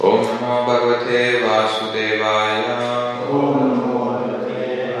Namo Bhagavate Vasudevaya. Om Namo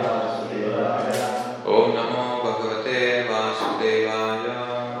Bhagavate Vasudevaya. Om Namo Bhagavate Vasudevaya.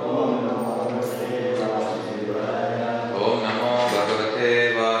 Om Namo Bhagavate Vasudevaya. Om Namo Bhagavate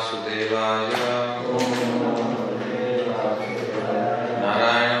Vasudevaya. Om Namo Bhagavate Vasudevaya.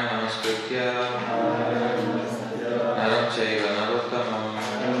 Narayana Namaskritya Naram Chaiva Narottamam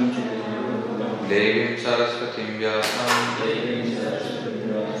Devim Saraswatim Vyasam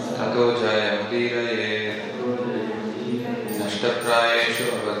Tato Jayamudiraye Nashtaprayeshu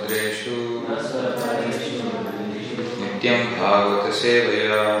Avadreshu Nityam Bhagavata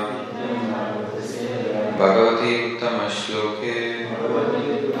Sevaya Bhagavati Uttama Shloke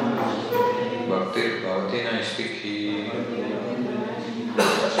Bhakti Bhavati Naistikhi.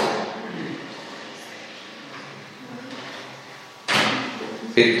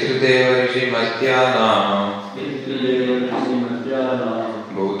 Pitrudeva Rishi Matyanam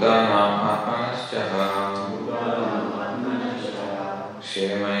Bhutanam Atmanaschaha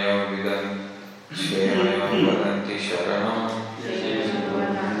Shemayo Vadanti Sharanam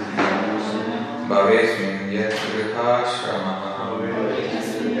Bhavesmin Yat Grihashramaha.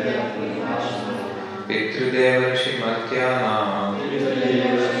 Pitrudeva Rishi Matyanam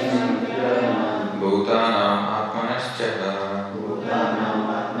Bhutanam Atmanaschaha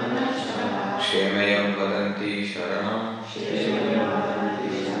Shemayam Vadanti Sharanam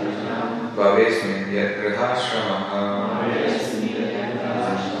Bhavesmin Yat Grihashramaha.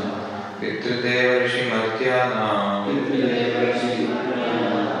 Pitrudeva Rishi Matyanam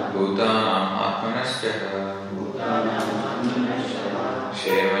Bhutanam Atmanaschaha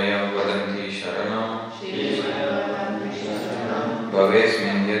Shemayam Vadanti Sharanam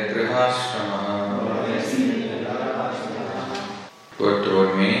Bhavesmin Yat Grihashramaha. Word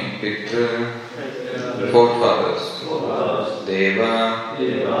toward me, Pitra, forefathers, Deva,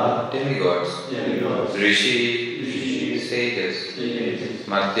 demigods, Rishi, sages,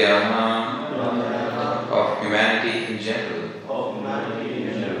 Madhyama, of humanity in general,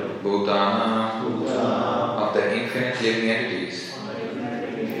 Bhutana, of the infinite living entities,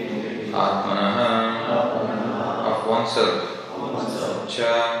 Atmanaha, of oneself,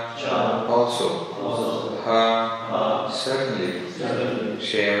 Cha, also, Ha, certainly,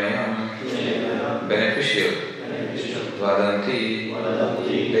 Shemayam, beneficial, Vadanti,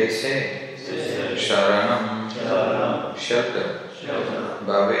 they say, Sharanam, shelter,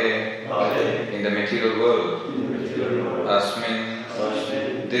 Bhave, in the material world, Asmin,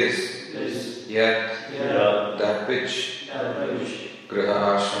 this, Yat, that which, Griha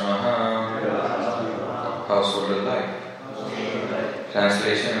Ashramaha, householder life.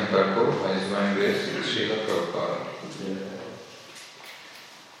 Translation and purport by His Divine Grace Srila Prabhupada.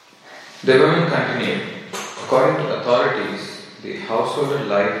 The women continue. According to authorities, the householder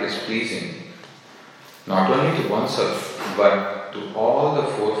life is pleasing not only to oneself but to all the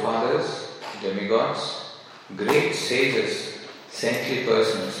forefathers, demigods, great sages, saintly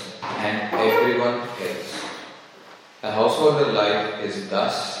persons, and everyone else. A householder life is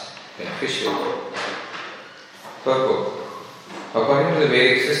thus beneficial. Purport. According to the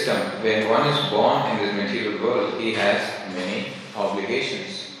Vedic system, when one is born in this material world, he has many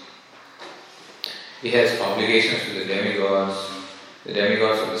obligations. He has obligations to the demigods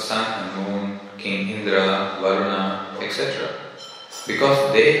of the sun and moon, King Indra, Varuna, etc.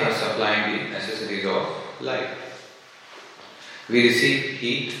 because they are supplying the necessities of life. We receive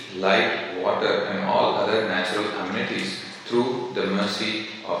heat, light, water and all other natural amenities through the mercy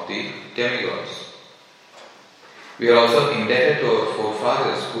of the demigods. We are also indebted to our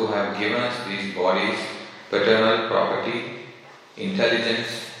forefathers who have given us these bodies, paternal property, intelligence,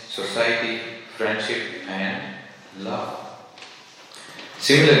 society, friendship and love.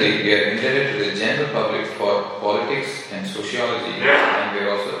 Similarly, we are indebted to the general public for politics and sociology, and we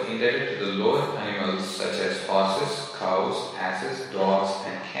are also indebted to the lower animals such as horses, cows, asses, dogs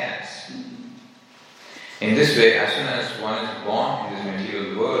and cats. In this way, as soon as one is born in this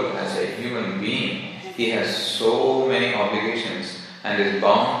material world as a human being, he has so many obligations and is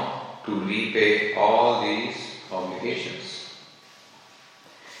bound to repay all these obligations.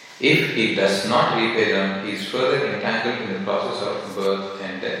 If he does not repay them, he is further entangled in the process of birth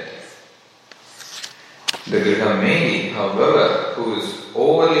and death. The Grihamedi, however, who is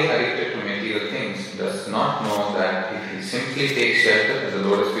overly addicted to material things, does not know that if he simply takes shelter at the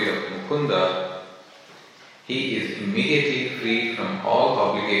lotus feet of Mukunda, he is immediately freed from all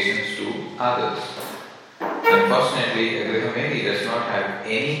obligations to others. Unfortunately, a Grihamedi does not have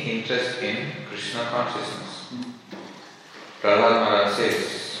any interest in Krishna consciousness. Prahlad Maharaj says,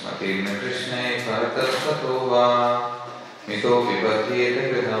 Matirna Krishna Bharatasvatova Mito Vipathyeta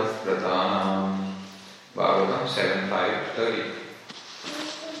Griha Prata 7:5-30.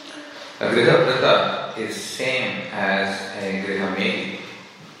 A Grihavrata is same as a Grihamedi.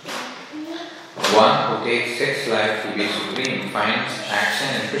 One who takes sex life to be supreme finds action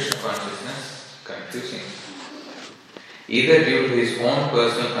in Krishna consciousness confusing. Either due to his own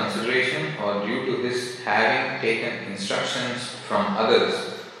personal consideration or due to his having taken instructions from others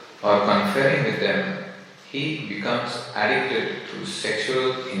or conferring with them, he becomes addicted to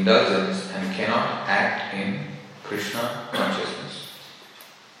sexual indulgence and cannot act in Krishna consciousness.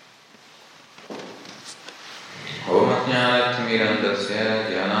 Om Ajñānatimirandasya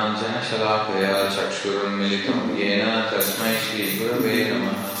Jnanāñjana Shalakaya Chakshurunmilitam Yena Tasmai Shri Gurave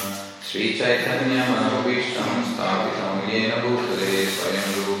Namaha Shri Chaitanya Manobhishtam Sthapitam Yena Bhutale Swayam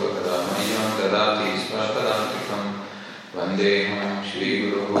Rupa Kadamayyam Dadati Svapadantikam Vandeham Shri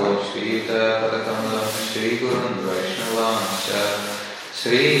Guru Shri Yuta Padakamalam Shri Gurun Vaishnavanscha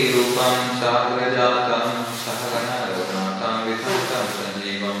Shri Rupam Sagrajatam Sahagana Raghunatam Vitantam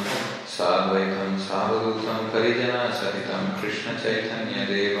Sanjeevam Sadvaitam Savadutam Parijana Sahitam Krishna Chaitanya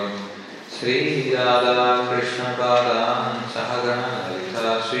Devam Sri Radha Krishna Padam Sahagana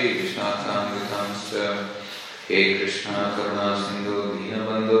Lalita Sri Vishnatam Vitamsya He Krishna Karuna Sindhu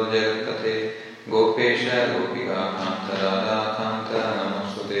Dīnabandho Jagatkate Gopesha Gopika Kanta Radha Kanta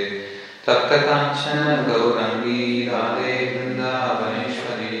Namosute Tapta Kanchana Gaurangi Radhe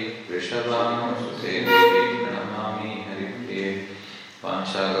Vrindavaneshwari Vrishabhanusude Devi Pranamami Haripriye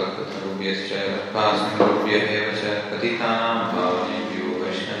Vanchakalpatarubhyascha Vapasamrubhyahevacha Patitanam Bhavanebhyo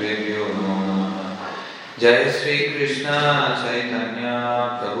Vaishnavebhyo Namo Namaha Jai Sri Krishna Chaitanya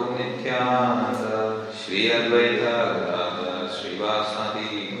Prabhu Nityananda Shri Advaita Gadadhar Shri Vasadi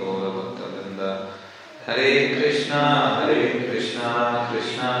Gaura Bhakta Hare Krishna,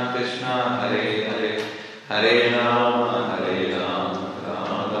 Krishna Krishna, Hare Hare, Hare Rama,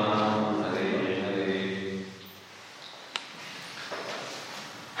 Rama Rama, Hare Hare.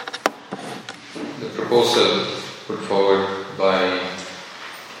 The proposal put forward by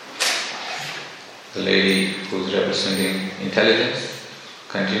the lady who is representing intelligence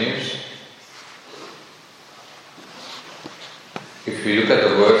continues. If we look at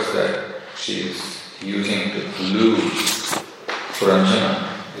the words that she is using to lure Puranjana,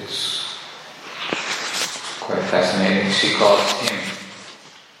 it's quite fascinating. She calls him,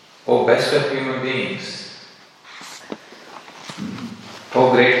 "O best of human beings,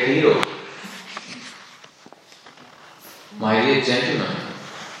 O great hero, my dear gentleman,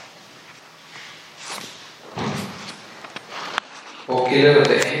 O killer of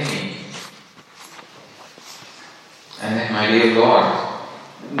the enemy, and then my dear Lord."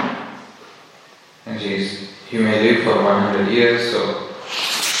 And you may live for 100 years, so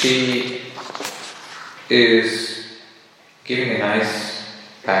she is giving a nice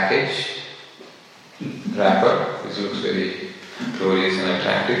package, wrapper, which looks very glorious and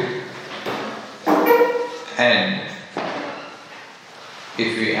attractive. And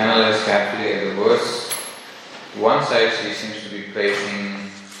if we analyze carefully at the verse, one side she seems to be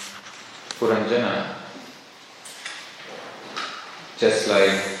praising Puranjana, just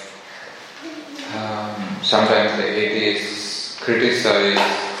like sometimes the atheists criticize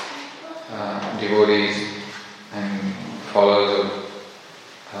devotees and followers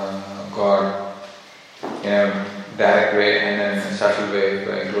of God in a direct way and then in a subtle way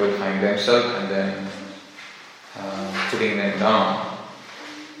by glorifying themselves and then putting them down.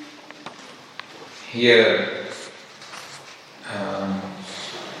 Here,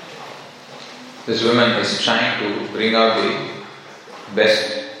 this woman is trying to bring out the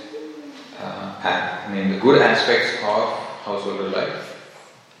best, the good aspects of householder life.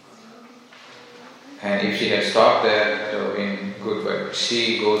 And if she had stopped there, it would have been good, but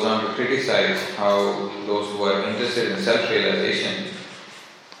she goes on to criticize how those who are interested in self-realization,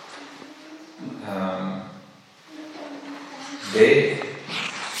 they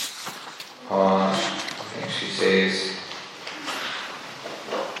are, I think she says,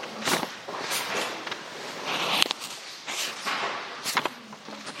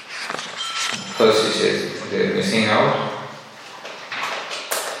 first she says they're missing out.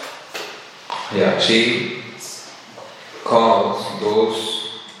 Yeah, she calls those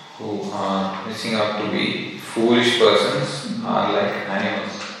who are missing out to be foolish persons are like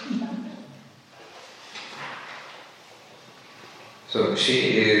animals. So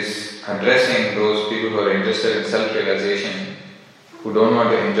she is addressing those people who are interested in self-realization, who don't want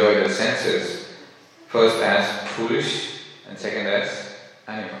to enjoy their senses, first as foolish and second as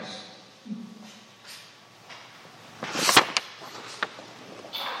animals.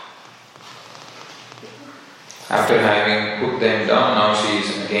 After having put them down, now she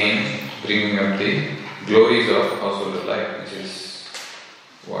is again bringing up the glories of household life, which is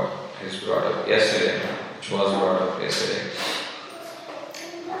what is brought up yesterday, which was brought up yesterday.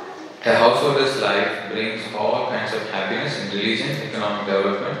 A householder's life brings all kinds of happiness in religion, economic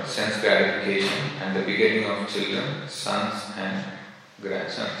development, sense gratification, and the begetting of children, sons and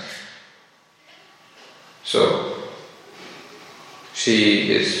grandsons. So,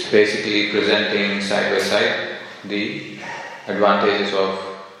 she is basically presenting side by side the advantages of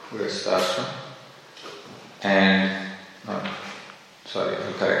Grihastha and, I'll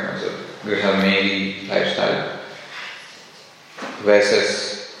correct myself, Grihamedi lifestyle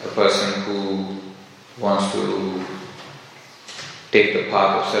versus a person who wants to take the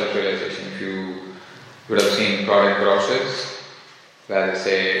path of self-realization. If you would have seen product brochures where they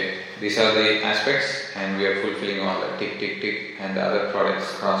say these are the aspects and we are fulfilling all that, tick, tick, tick, and the other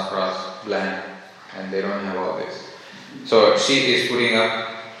products cross, cross, blank, and they don't have all this. So she is putting up,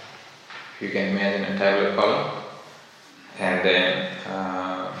 you can imagine, a tabular column, and then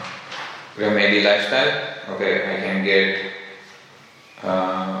Grihamedi lifestyle. Okay, I can get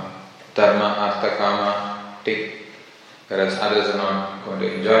Dharma, Artha, Kama, tick, whereas others are not going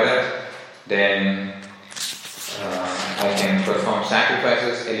to enjoy that. Then I can perform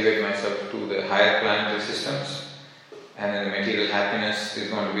sacrifices, elevate myself to the higher planetary systems, and then the material happiness is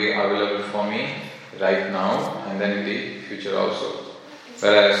going to be available for me right now and then in the future also.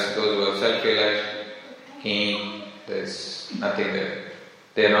 Whereas those who are self-realized, there's nothing there.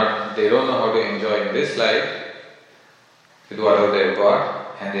 They don't know how to enjoy in this life with whatever they've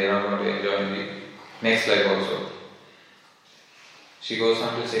got, and they are not going to enjoy in the next life also. She goes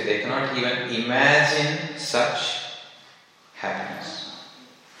on to say they cannot even imagine such happiness.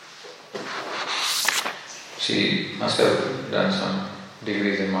 She must have done some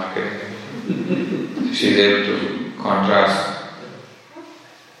degrees in marketing. She's able to contrast.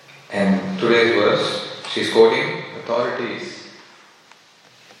 And today's verse, she's quoting authorities.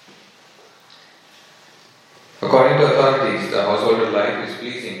 According to authorities, the householder life is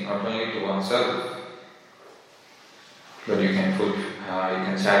pleasing not only to oneself, but you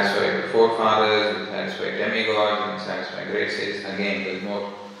can satisfy the forefathers, you can satisfy demigods, you can satisfy great sages. Again, there's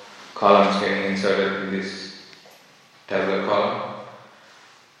more columns getting inserted in this tabular column.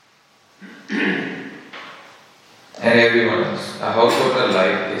 And everyone else. A householder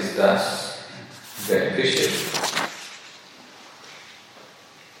life is thus beneficial.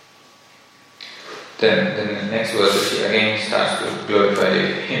 Then the next verse, she again starts to glorify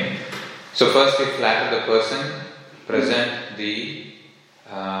him. So first you flatter the person, present the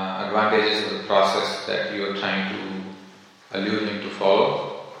advantages of the process that you are trying to allude him to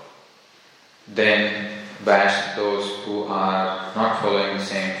follow. Then bash those who are not following the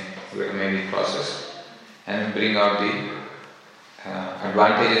same recommended process, and bring out the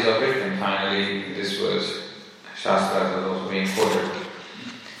advantages of it. And finally, this verse, Shastras are also being quoted.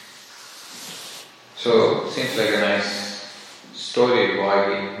 So, seems like a nice story.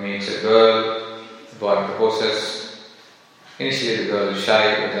 Boy meets a girl, boy proposes. Initially the girl is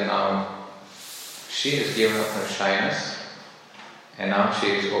shy, but then now she has given up her shyness, and now she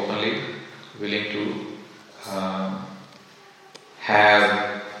is openly willing to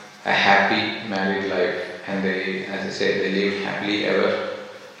have a happy married life. And they, as I said, they live happily ever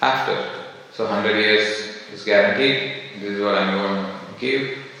after. So 100 years is guaranteed. This is what I'm going to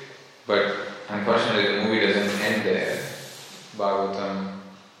give. But unfortunately, the movie doesn't end there. Bhāgavatam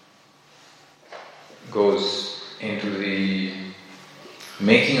goes into the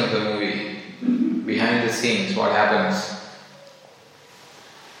making of the movie, behind the scenes, what happens.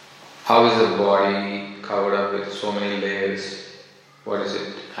 How is the body covered up with so many layers? What is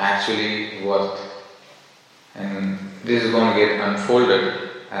it actually worth? And this is going to get unfolded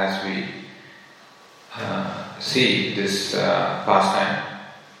as we see this pastime,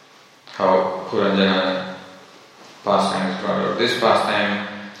 how Puranjana pastime is brought out. This pastime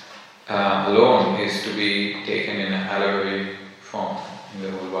alone is to be taken in an allegory form in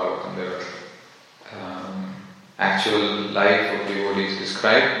the whole Bhāgavatam. There are actual life of devotees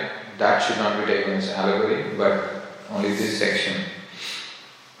described. That should not be taken as allegory, but only this section.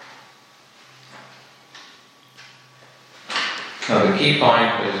 Now the key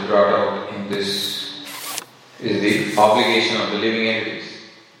point that is brought out in this is the obligation of the living entities.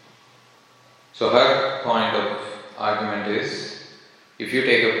 So her point of argument is, if you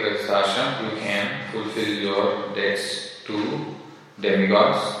take a prasasham, you can fulfill your debts to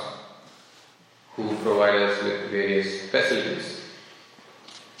demigods who provide us with various facilities.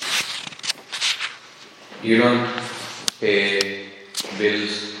 You don't pay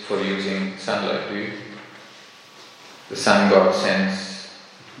bills for using sunlight, do you? The sun god sends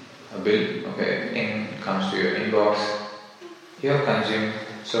a bill, okay, comes to your inbox, you have consumed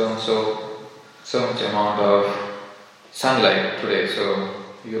so much amount of sunlight today, so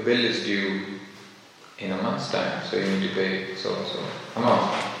your bill is due in a month's time, so you need to pay so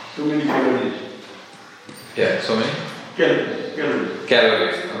amount. So many calories. Yeah, so many?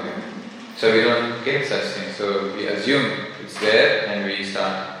 Calories, okay. So we don't get such things, so we assume it's there and we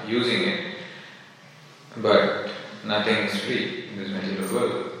start using it, but nothing is free in this material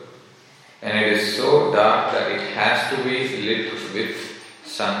world. And it is so dark that it has to be lit with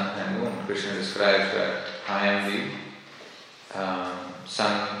sun and moon. Krishna describes that I am the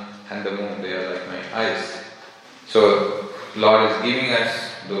sun and the moon, they are like my eyes. So Lord is giving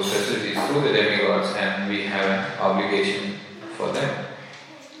us those facilities through the demigods and we have an obligation for them.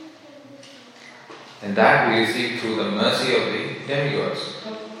 And that we receive through the mercy of the demigods.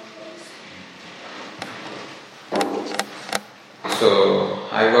 So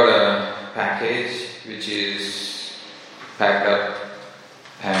I got a package which is packed up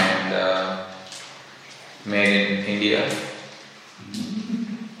and made in India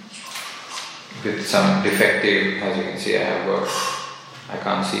with some defective, as you can see I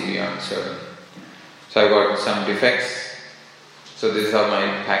can't see beyond certain. So I got some defects. So this is how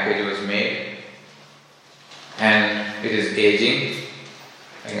my package was made. And it is aging.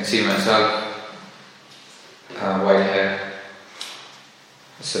 I can see myself, white hair.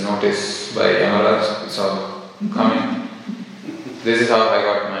 It's a notice by Yamaraj, it's all coming. This is how I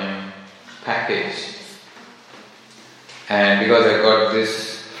got my package. And because I got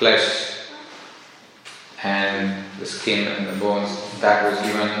this flesh and the skin and the bones, that was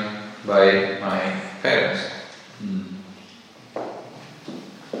given by my parents.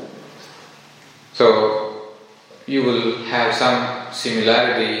 So you will have some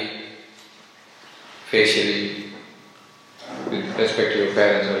similarity facially with respect to your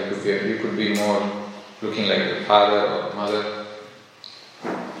parents, or you could be more looking like your father or mother.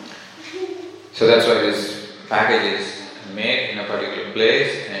 So that's why this package is made in a particular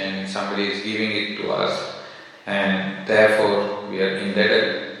place and somebody is giving it to us, and therefore we are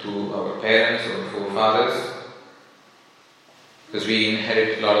indebted to our parents or forefathers because we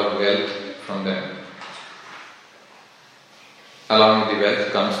inherit a lot of wealth from them. Along with the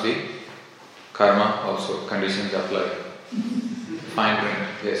wealth comes the karma, also conditions apply. Fine print.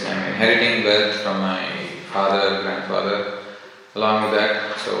 Yes, I am inheriting wealth from my father, grandfather. Along with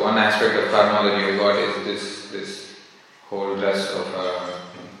that, so one aspect of karma that you got is this whole dress of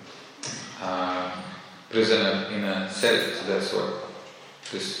a prisoner in a cell. So that's what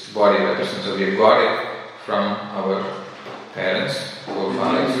this body represents. So we have got it from our parents,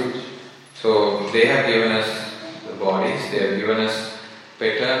 forefathers. So they have given us the bodies, they have given us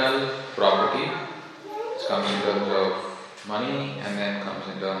paternal property. It comes in terms of money and then comes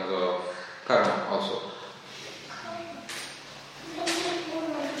in terms of karma also.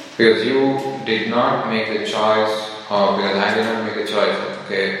 Because you did not make the choice, or because I did not make the choice,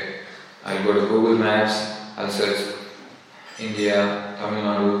 okay, I'll go to Google Maps, I'll search India, Tamil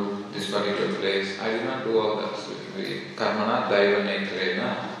Nadu, this particular place. I did not do all that. So karmana daiva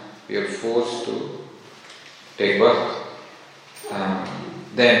netrena. We are forced to take birth.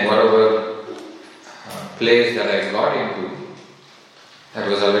 Then whatever place that I got into, that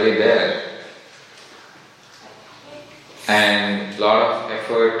was already there. And a lot of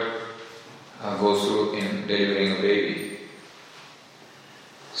effort goes through in delivering a baby.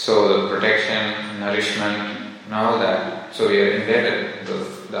 So the protection, nourishment, and all that. So we are indebted.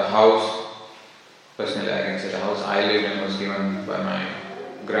 The house, personally I can say the house I lived in was given by my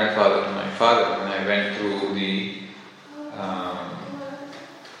grandfather to my father when I went through the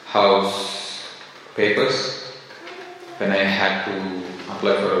house papers. When I had to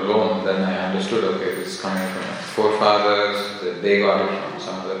apply for a loan, then I understood, okay, this is coming from my forefathers, that they got it from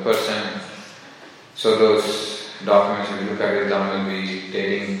some other person. So those documents, if you look at it, that will be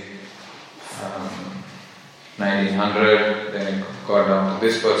dating 1900, then it got down to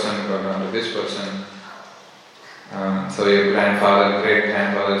this person, got down to this person. So your grandfather,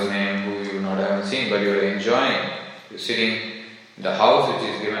 great-grandfather's name, who you not haven't seen, but you're enjoying. You're sitting in the house which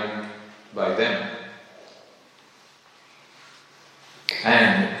is given by them.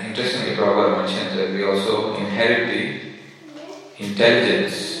 And interestingly, Prabhupada mentions that we also inherit the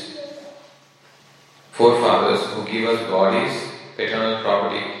intelligence, forefathers who give us bodies, paternal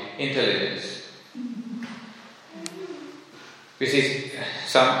property, intelligence. We see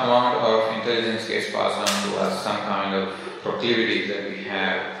some amount of intelligence gets passed on to us, some kind of proclivity that we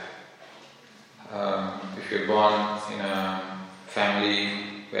have. If you're born in a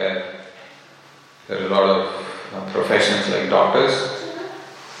family where there are a lot of professions like doctors,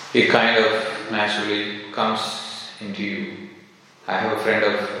 it kind of naturally comes into you. I have a friend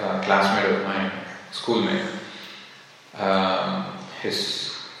of classmate of mine, schoolmate. His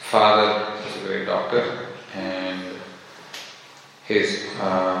father was a great doctor, and he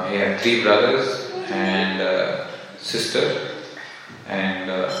had 3 brothers and a sister, and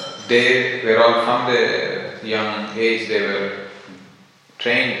they were all from the young age. They were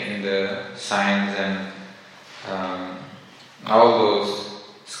trained in the science and all those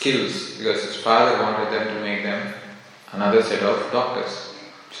skills, because his father wanted them to make them another set of doctors.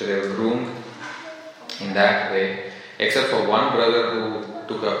 So they were groomed in that way, except for one brother who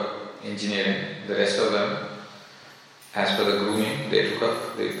took up engineering. The rest of them, as per the grooming, they took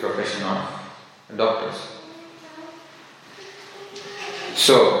up the profession of doctors.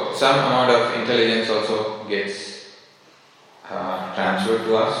 So some amount of intelligence also gets transferred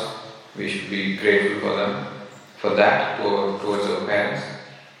to us. We should be grateful for them, for that, towards our parents.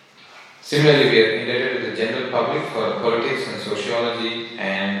 Similarly, we are indebted to the general public for politics and sociology,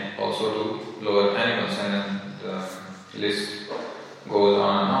 and also to lower animals, and then the list goes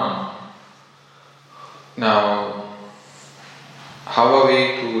on and on. Now, how are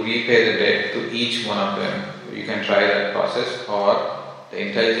we to repay the debt to each one of them? You can try that process, or the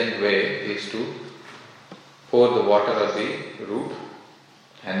intelligent way is to pour the water at the root,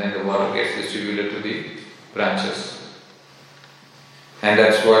 and then the water gets distributed to the branches. And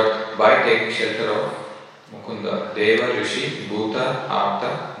that's what, by taking shelter of Mukunda, Deva, Rishi, Bhuta,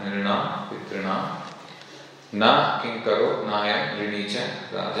 Apta, Nirna, Vitrina, Na Kinkaro, Nayam, Rinicha,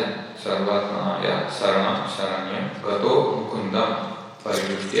 Rajan, Sarvatmanaya, Saranam, Saranyam, Gato, Mukundam,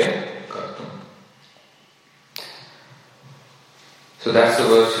 Paridutya, Kartum. So that's the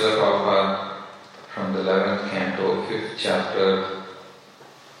verse of Prabhupada from the 11th canto, 5th chapter,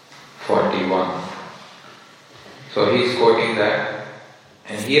 41. So he's quoting that.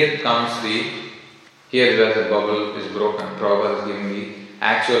 And here where the bubble is broken. Prabhupada is giving the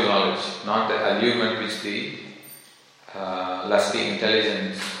actual knowledge, not the allurement which the lusty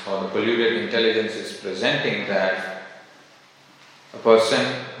intelligence or the polluted intelligence is presenting, that a person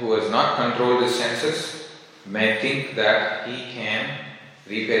who has not controlled his senses may think that he can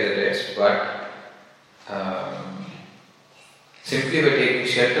repay the debts, but simply by taking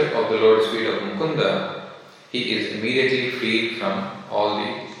shelter of the lotus feet of Mukunda, he is immediately freed from all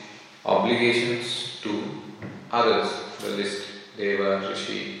the obligations to others. The list: Deva,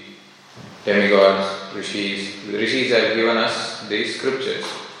 Rishi, demigods, Rishis. The Rishis have given us the scriptures.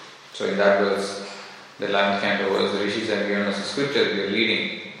 So in that verse, the 11th canto verse, the Rishis have given us the scriptures we are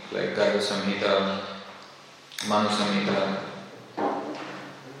reading, like Garga Samhita, Manu Samhita,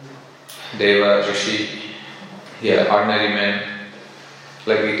 Deva, Rishi, ordinary men.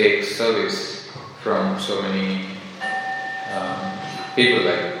 Like we take service from so many people,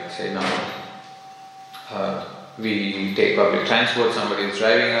 like say now we take public transport, somebody is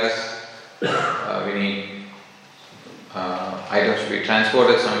driving us, we need items to be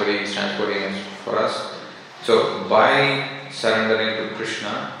transported, somebody is transporting us for us. So by surrendering to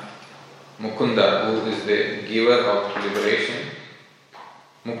Krishna, Mukunda, who is the giver of liberation,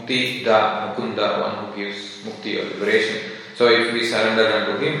 Mukti Da Mukunda, one who gives mukti or liberation. So if we surrender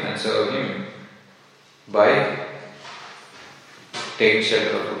unto him and serve him by taking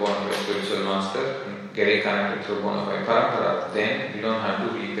shelter of the bona fide spiritual master and getting connected through bona fide parampara, then we don't have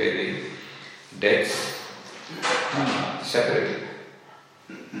to repay the debts separately.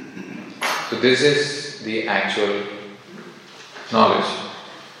 So this is the actual knowledge.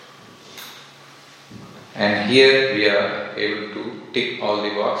 And here we are able to tick all the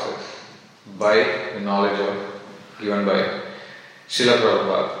boxes by the knowledge given by Srila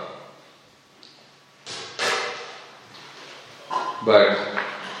Prabhupada. But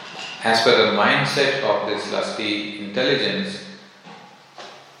as per the mindset of this lusty intelligence,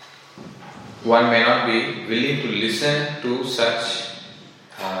 one may not be willing to listen to such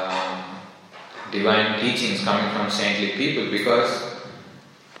divine teachings coming from saintly people, because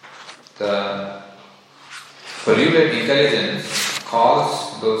the polluted intelligence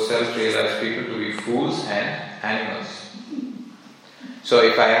calls those self-realized people to be fools and animals. So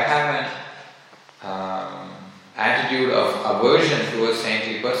if I have an attitude of aversion towards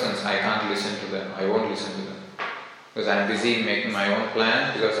saintly persons, I can't listen to them, I won't listen to them. Because I'm busy making my own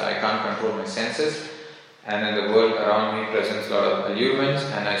plans, because I can't control my senses, and then the world around me presents a lot of allurements,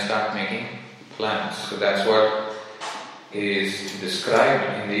 and I start making plans. So that's what is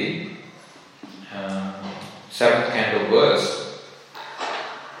described in the 7th canto verse.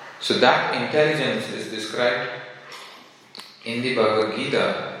 So that intelligence is described in the Bhagavad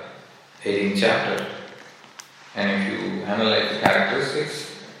Gita, 18th chapter. And if you analyze the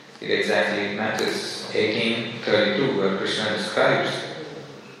characteristics, it exactly matches 18:32, where Krishna describes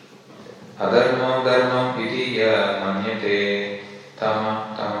Adharmo dharmam iti ya manyate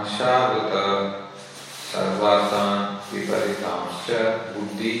tama tamashavrita sarvatan viparitamscha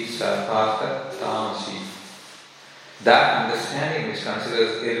buddhi sarvata tamasi. That understanding which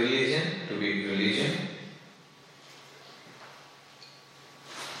considers irreligion to be religion,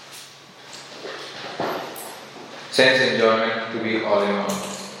 sense enjoyment to be all in all,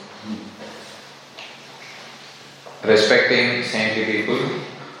 respecting saintly people,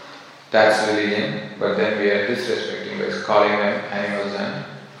 that's religion, but then we are disrespecting by calling them animals and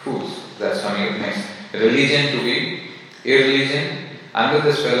fools. That's coming up next. Religion to be irreligion, under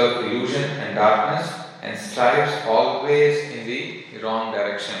the spell of illusion and darkness, and strives always in the wrong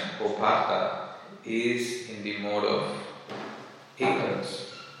direction. O Partha, is in the mode of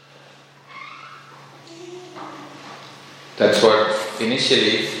ignorance. That's what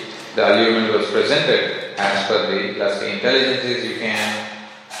initially the allurement was presented as per the lusty intelligences. You can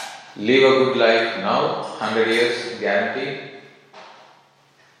live a good life now, 100 years guaranteed,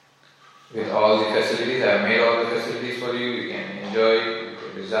 with all the facilities. I have made all the facilities for you. You can enjoy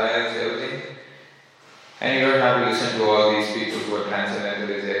your desires, everything. And you don't have to listen to all these people who are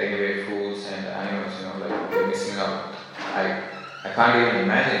transcendentalists. They're anyway fools and animals, like they're missing out. I can't even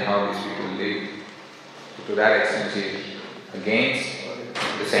imagine how these people live. To that extent, she's against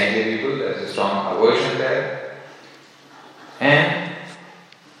the saintly people. There's a strong aversion there. And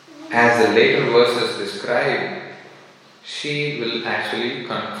as the later verses describe, she will actually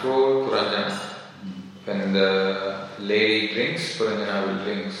control Puranjana. When the lady drinks, Puranjana will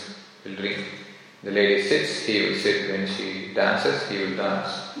drink. The lady sits, he will sit. When she dances, he will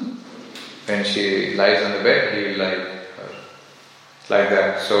dance. When she lies on the bed, he will lie her. Like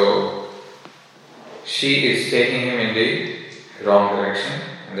that. So, she is taking him in the wrong direction,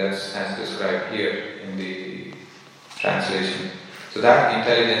 and that's as described here in the translation. So that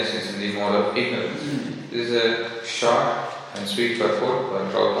intelligence is in the mode of ignorance. This is a short and sweet purport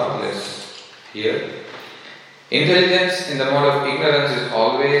by Prabhupada. Let's hear. Intelligence in the mode of ignorance is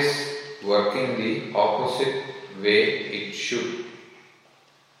always working the opposite way it should.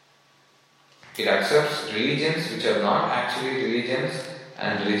 It accepts religions which are not actually religions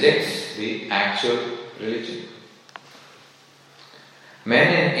and rejects the actual religion. Men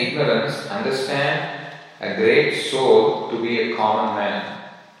in ignorance understand a great soul to be a common man.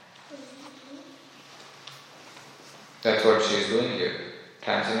 That's what she is doing here.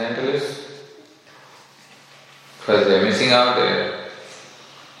 Transcendentalists, because they are missing out their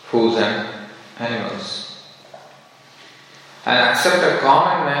fools and animals. And accept a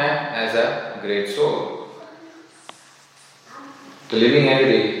common man as a great soul. The living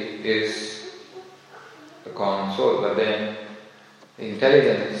entity is the common soul, but then the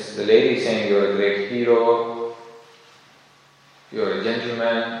intelligence, the lady is saying you are a great hero, you are a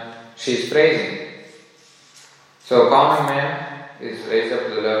gentleman, she is praising. So a common man is raised up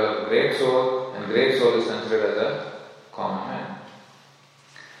to the level of great soul, and great soul is considered as a common man.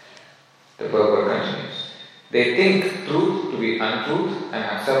 The purport continues. They think truth to be untruth and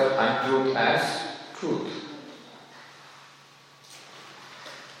accept untruth as truth.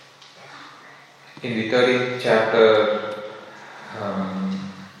 In the 13th chapter,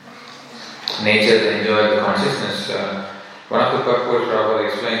 Nature Enjoy the Consciousness, one of the purports Prabhupada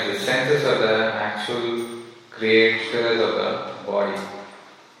explains the senses are the actual creators of the body.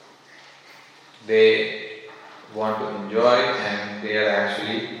 They want to enjoy and they are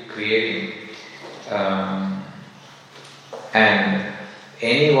actually creating. And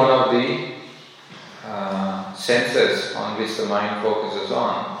any one of the senses on which the mind focuses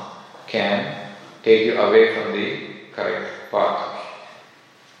on can take you away from the correct path.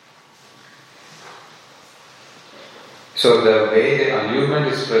 So the way the allurement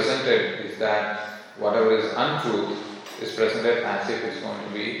is presented is that whatever is untruth is presented as if it's going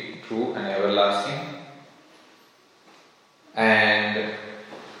to be true and everlasting. And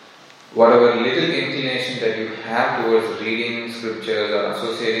whatever little inclination that you have towards reading scriptures or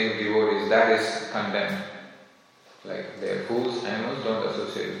associating with devotees, that is condemned. Like they are fools, animals, don't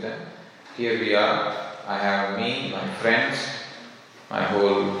associate with them. Here we are, I have me, my friends, my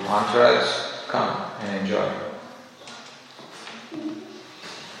whole entourage, come and enjoy.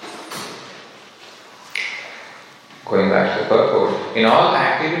 Going back to the purport, in all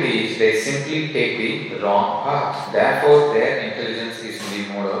activities they simply take the wrong path. Therefore their intelligence is in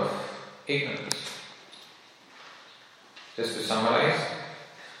the mode of ignorance. Just to summarize,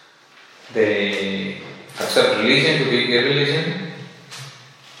 they accept religion to be irreligion.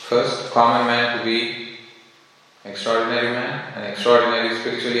 First, common man to be extraordinary man and extraordinary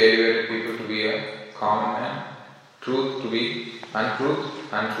spiritually elevated people to be a common man, truth to be untruth,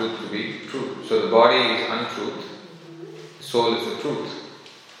 untruth to be truth. So the body is untruth, the soul is the truth.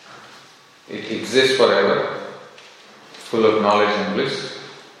 It exists forever, full of knowledge and bliss,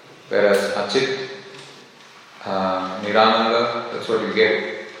 whereas Achit, Nirananda, that's what you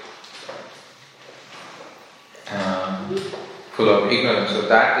get. Full of ignorance. So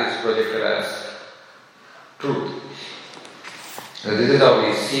that is projected as truth. So this is how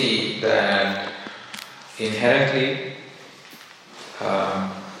we see that inherently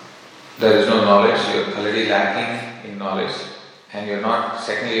there is no knowledge, you're already lacking in knowledge, and you're not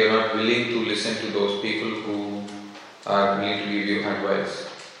willing to listen to those people who are willing to give you advice.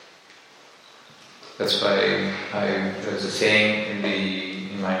 That's why there's a saying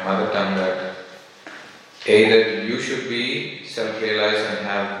in my mother tongue that either you should be self-realized and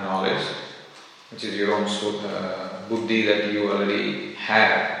have knowledge, which is your own buddhi that you already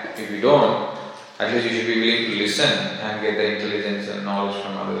have. If you don't, at least you should be willing to listen and get the intelligence and knowledge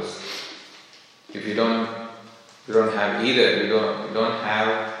from others. If you don't have either, you don't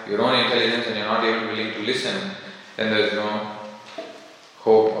have your own intelligence and you're not even willing to listen, then there is no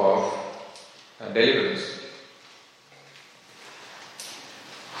hope of deliverance.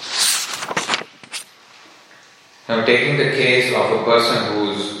 Now, taking the case of a person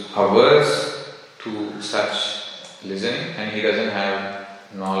who's averse to such listening and he doesn't have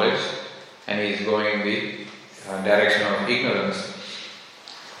knowledge and he's going in the direction of ignorance,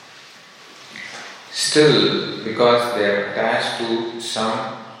 still, because they're attached to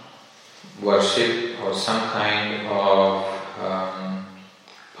some worship or some kind of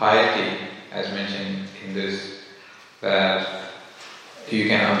piety, as mentioned in this, that you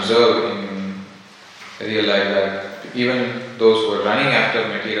can observe in real life that even those who are running after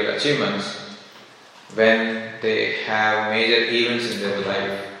material achievements, when they have major events in their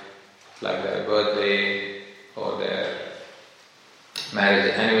life, like their birthday or their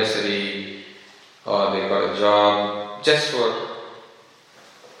marriage anniversary, or they got a job, just for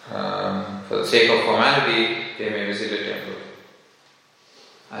the sake of formality, they may visit a temple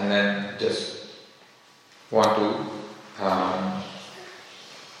and then just want to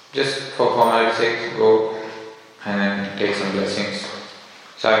just for formality's sake go and then take some blessings.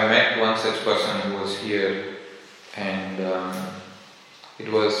 So I met one such person who was here, and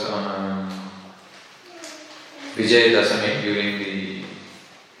it was on Vijay Dasami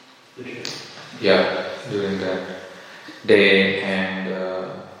during that day, and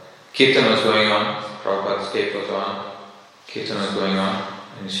Kirtan was going on, Prabhupada's tape was on, Kirtan was going on,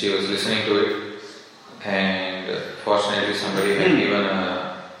 and she was listening to it, and fortunately somebody had given a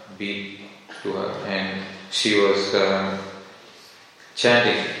beat to her, and she was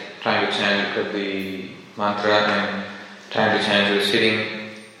chanting, trying to chant the mantra and trying to chant. She was sitting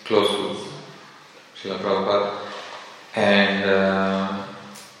close to Srila Prabhupada, and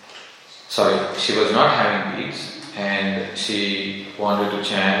she was not having beats, and she wanted to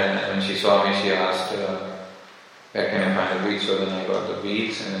chant, and when she saw me, she asked, where can I find a beat? So then I got the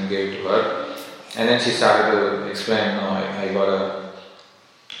beats and then gave it to her, and then she started to explain, I got a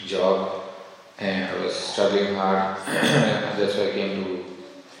job and I was struggling hard. That's why I came to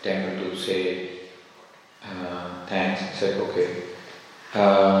temple to say thanks. I said, okay,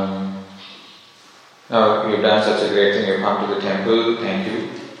 now you've done such a great thing, you've come to the temple, thank you.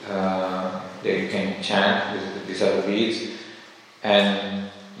 They can chant, these are the beads, and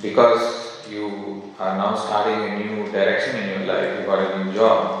because you are now starting a new direction in your life, you got a new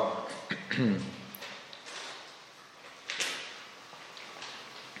job.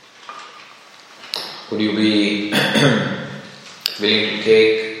 Would you be willing to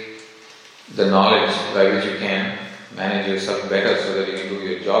take the knowledge by which you can manage yourself better so that you can do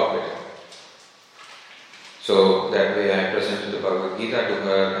your job better? So that way I presented the Bhagavad Gita to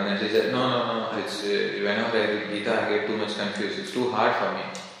her, and then she said, no, it's, whenever I read Gita I get too much confused, it's too hard for me.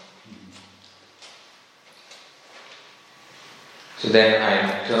 So then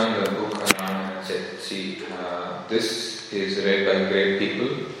I turned the book around and said, see, this is read by great people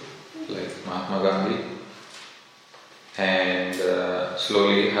like Mahatma Gandhi, and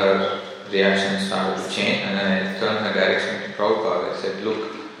slowly her reaction started to change, and then I turned her direction to Prabhupada. I said,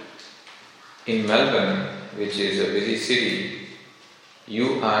 look, in Melbourne, which is a busy city,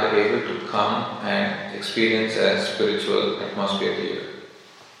 you are able to come and experience a spiritual atmosphere here.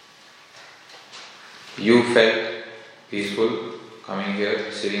 You felt peaceful coming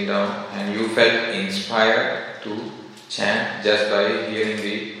here, sitting down, and you felt inspired to chant just by hearing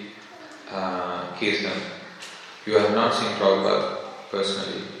the kirtan. You have not seen Prabhupada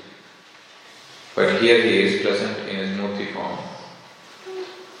personally, but but here he is present in his murti form.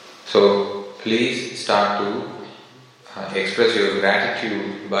 So please start to express your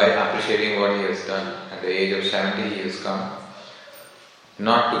gratitude by appreciating what he has done. At the age of 70 he has come,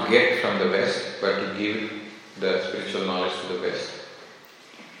 not to get from the West, but to give the spiritual knowledge to the West.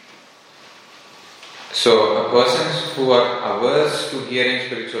 So persons who are averse to hearing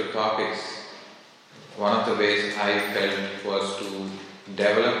spiritual topics, one of the ways I felt was to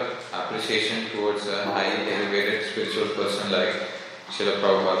develop appreciation towards a highly elevated spiritual person like Srila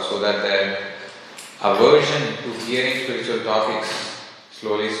Prabhupada, so that their aversion to hearing spiritual topics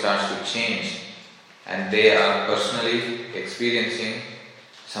slowly starts to change and they are personally experiencing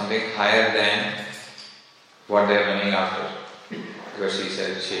something higher than what they are running after. Because she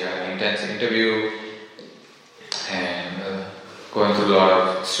said she had an intense interview and going through a lot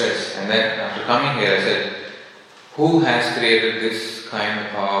of stress. And then after coming here I said, who has created this kind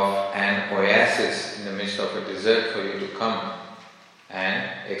of an oasis in the midst of a desert for you to come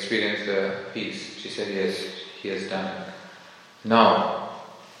and experience the peace? She said, yes, he has done it. Now,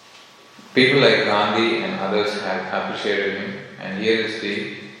 people like Gandhi and others have appreciated him, and here is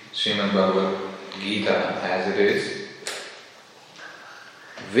the Śrīmad Bhagavad Gita as it is,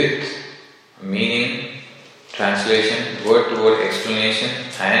 with meaning, translation, word-to-word explanation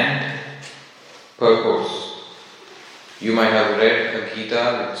and purpose. You might have read a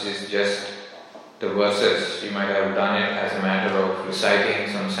Gita which is just the verses. You might have done it as a matter of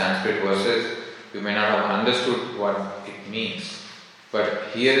reciting some Sanskrit verses. You may not have understood what it means.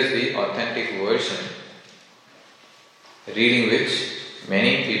 But here is the authentic version, reading which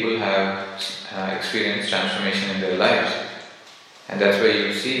many people have experienced transformation in their lives. And that's why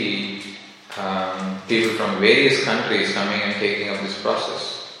you see people from various countries coming and taking up this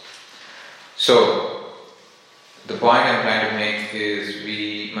process. So, the point I'm trying to make is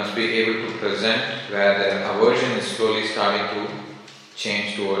we must be able to present where their aversion is slowly starting to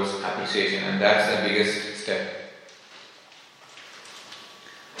change towards appreciation, and that's the biggest step.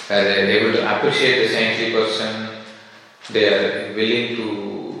 Where they are able to appreciate the saintly person, they are willing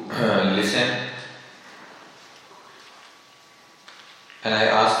to listen. And I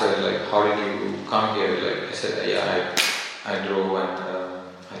asked her, like, how did you come here? Like, I said, yeah, I drove and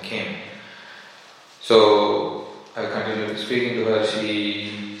I came. So I continued speaking to her.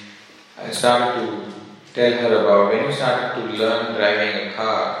 I started to tell her about when you started to learn driving a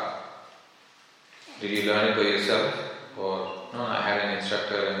car. Did you learn it by yourself? Or no, I had an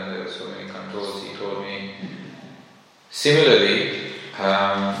instructor and then there were so many controls, he told me. Similarly,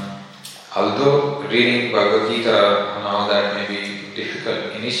 although reading Bhagavad Gita and all that may be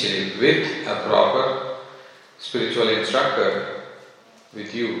difficult initially, with a proper spiritual instructor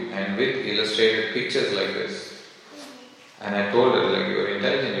with you and with illustrated pictures like this, and I told her, like, you're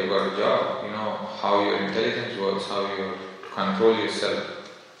intelligent, you've got a job, you know how your intelligence works, how you control yourself.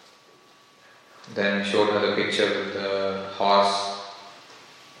 Then showed her the picture with the horse,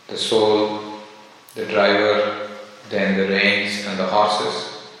 the soul, the driver, then the reins and the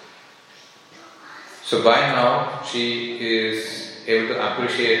horses. So by now she is able to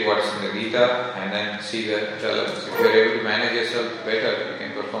appreciate what is in the Gita and then see the relevance. If you are able to manage yourself better, you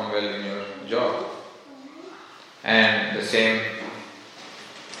can perform well in your job. And the same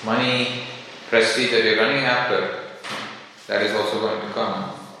money, prestige that you're running after, that is also going to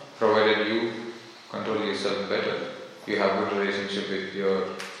come, provided you control yourself better. You have good relationship with your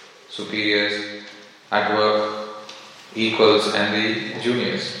superiors at work, equals and the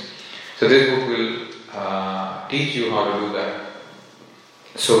juniors. So this book will teach you how to do that.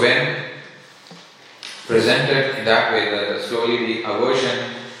 So when presented in that way, slowly the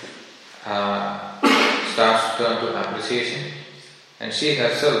aversion starts to turn to appreciation, and she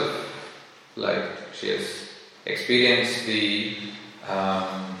herself, like, she has experienced the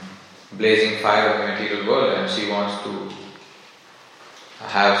blazing fire of the material world and she wants to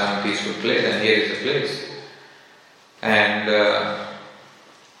have some peaceful place, and here is the place. And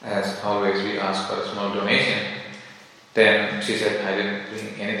as always we ask for a small donation. Then she said, I didn't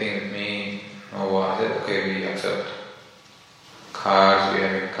bring anything with me. No, I said, okay, we accept cars, we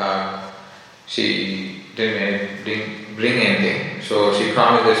have a car. She didn't bring anything, so she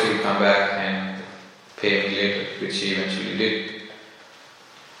promised that she would come back and pay me later, which she eventually did.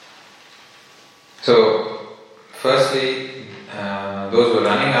 So, firstly, those who are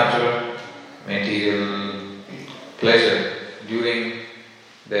running after material pleasure during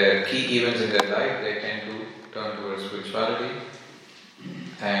the key events in their life, they tend to turn towards spirituality.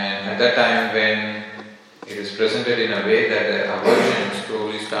 And at that time, when it is presented in a way that their aversion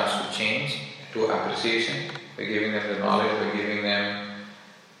slowly starts to change to appreciation, by giving them the knowledge, by giving them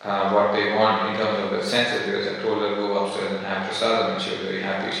what they want in terms of the senses, because I told her go upstairs and have prasadam, and she was very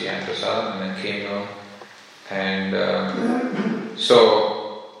happy. She had prasadam and then came down. And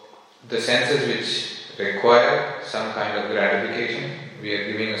so the senses which require some kind of gratification, we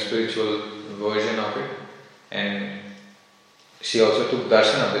are giving a spiritual version of it. And she also took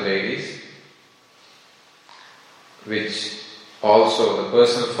darshan of the deities, which also the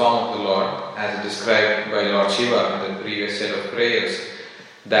personal form of the Lord, as described by Lord Shiva in the previous set of prayers,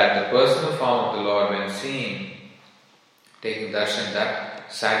 that the personal form of the Lord, when seen, taking darshan,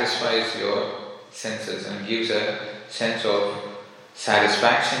 that satisfies your senses and gives a sense of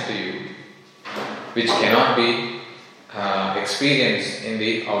satisfaction to you, which cannot be experienced in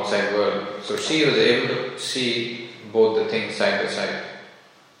the outside world. So she was able to see both the things side by side.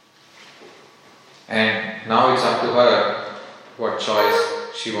 And now it's up to her what choice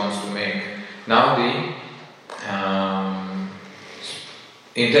she wants to make. Now the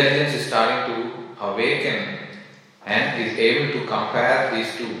intelligence is starting to awaken and is able to compare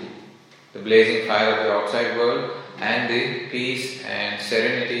these two, the blazing fire of the outside world and the peace and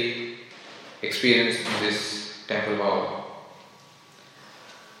serenity experienced in this temple hall.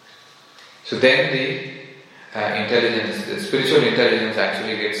 So then the intelligence, the spiritual intelligence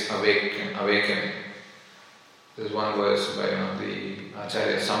actually gets awakened. There's one verse by the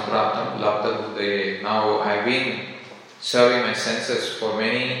Acharya, Sampraptam Labdha Buddhaye. Now I've been serving my senses for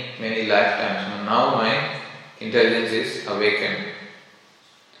many, many lifetimes. Now my intelligence is awakened.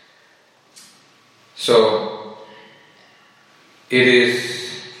 So it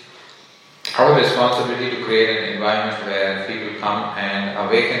is our responsibility to create an environment where people come and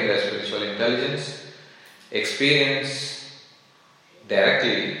awaken their spiritual intelligence, experience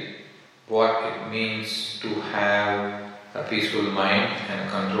directly what it means to have a peaceful mind and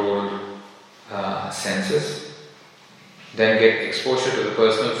controlled senses, then get exposure to the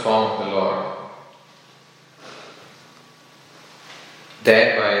personal form of the Lord.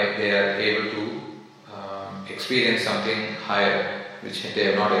 Thereby they are able to experience something higher, which they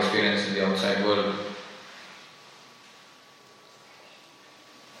have not experienced in the outside world.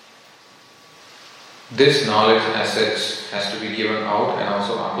 This knowledge as such has to be given out and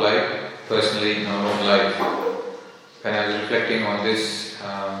also applied personally in our own life. When I was reflecting on this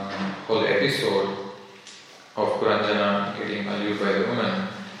whole episode of Puranjana getting allured by the woman,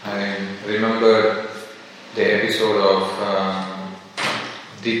 I remembered the episode of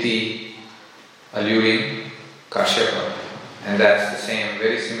Diti alluring Kashyapa, and that's the same,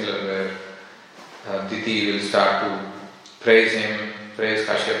 very similar, where Diti will start to praise him, praise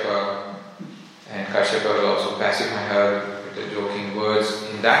Kashyapa, and Kashyapa will also pacify her with the joking words.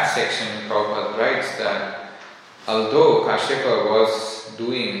 In that section, Prabhupada writes that although Kashyapa was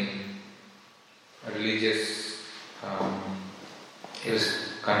doing a religious, he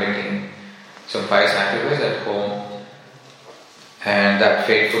was conducting some fire sacrifice at home, and that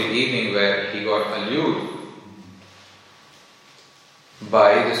fateful evening where he got allured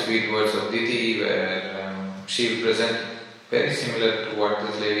by the sweet words of Diti, where she will present very similar to what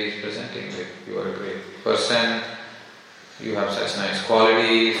this lady is presenting. Like, you are a great person, you have such nice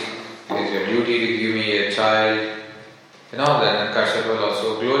qualities, it is your duty to give me a child, and all that. And Kashyapa will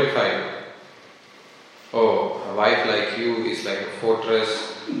also glorify you. Oh, a wife like you is like a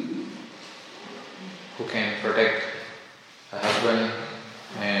fortress who can protect a husband,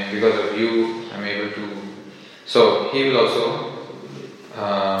 and because of you I am able to. So he will also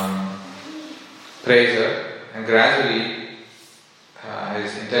praise her, and gradually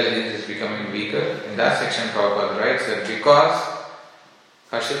his intelligence is becoming weaker. In that section, Prabhupada writes that because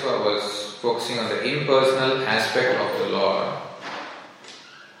Kashyapa was focusing on the impersonal aspect of the Lord,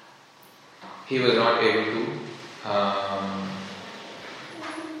 he was not able to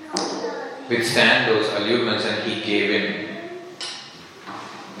withstand those allurements, and he gave in.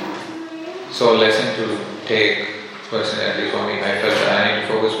 So, a lesson to take, personally, at least for me, I felt that I need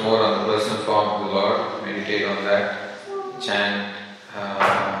to focus more on the personal form of the Lord, meditate on that, chant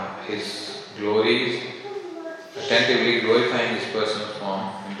His glories, attentively glorifying His personal form,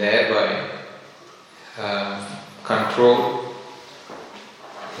 and thereby control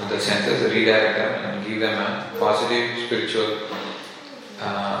the senses, redirect them and give them a positive spiritual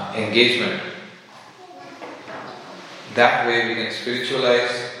engagement. That way we can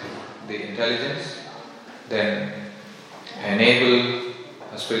spiritualize the intelligence, then enable,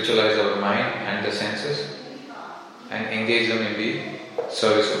 spiritualize our mind and the senses, and engage them in the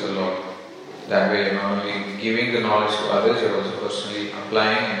service of the Lord. That way, not only giving the knowledge to others, you are also personally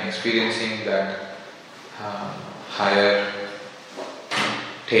applying and experiencing that higher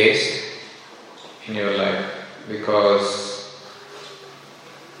taste in your life. Because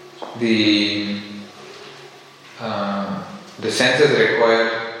the senses require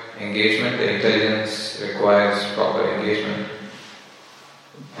engagement, the intelligence requires proper engagement.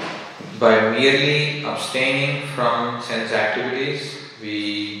 By merely abstaining from sense activities,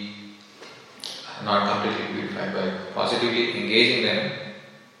 we are not completely purified. By positively engaging them,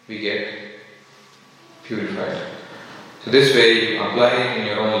 we get purified. So this way you apply it in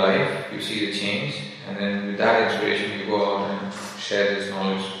your own life, you see the change, and then with that inspiration you go out and share this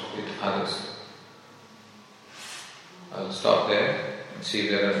knowledge with others. I'll stop there and see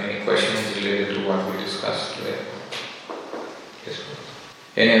if there are any questions related to what we discussed today. Yes, please.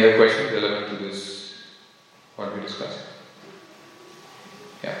 Any other questions relevant to this, what we discussed?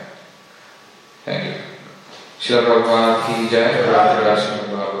 Yeah. Thank you. Śrīmad ki jai,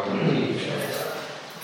 Bhāgavatam.